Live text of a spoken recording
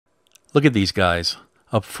Look at these guys.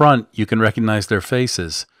 Up front, you can recognize their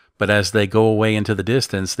faces, but as they go away into the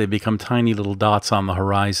distance, they become tiny little dots on the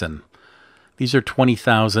horizon. These are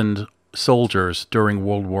 20,000 soldiers during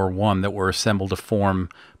World War I that were assembled to form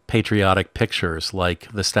patriotic pictures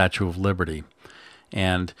like the Statue of Liberty.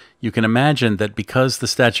 And you can imagine that because the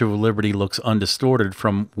Statue of Liberty looks undistorted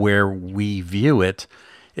from where we view it,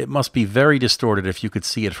 it must be very distorted if you could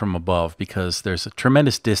see it from above, because there's a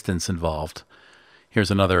tremendous distance involved.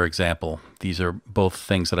 Here's another example. These are both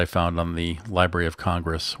things that I found on the Library of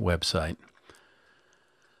Congress website.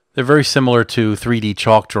 They're very similar to 3D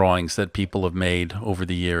chalk drawings that people have made over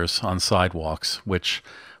the years on sidewalks, which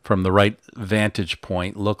from the right vantage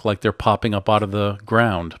point look like they're popping up out of the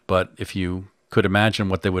ground. But if you could imagine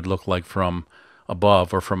what they would look like from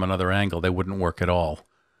above or from another angle, they wouldn't work at all.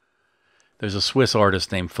 There's a Swiss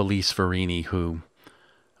artist named Felice Farini who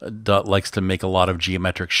likes to make a lot of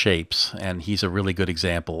geometric shapes, and he's a really good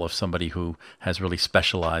example of somebody who has really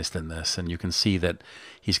specialized in this. And you can see that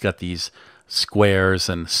he's got these squares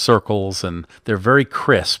and circles, and they're very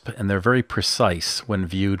crisp and they're very precise when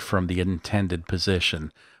viewed from the intended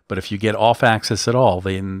position. But if you get off axis at all,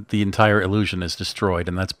 then the entire illusion is destroyed,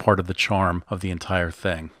 and that's part of the charm of the entire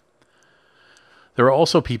thing. There are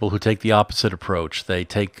also people who take the opposite approach. They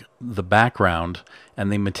take the background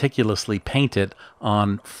and they meticulously paint it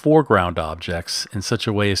on foreground objects in such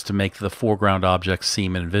a way as to make the foreground objects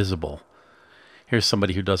seem invisible. Here's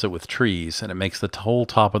somebody who does it with trees, and it makes the whole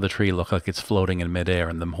top of the tree look like it's floating in midair,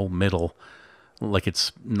 and the whole middle like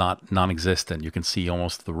it's non-existent. You can see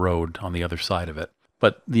almost the road on the other side of it.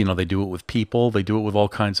 But, you know, they do it with people, they do it with all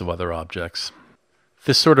kinds of other objects.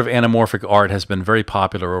 This sort of anamorphic art has been very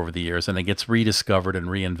popular over the years, and it gets rediscovered and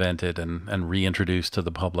reinvented and reintroduced to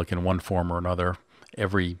the public in one form or another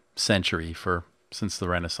every century since the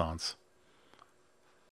Renaissance.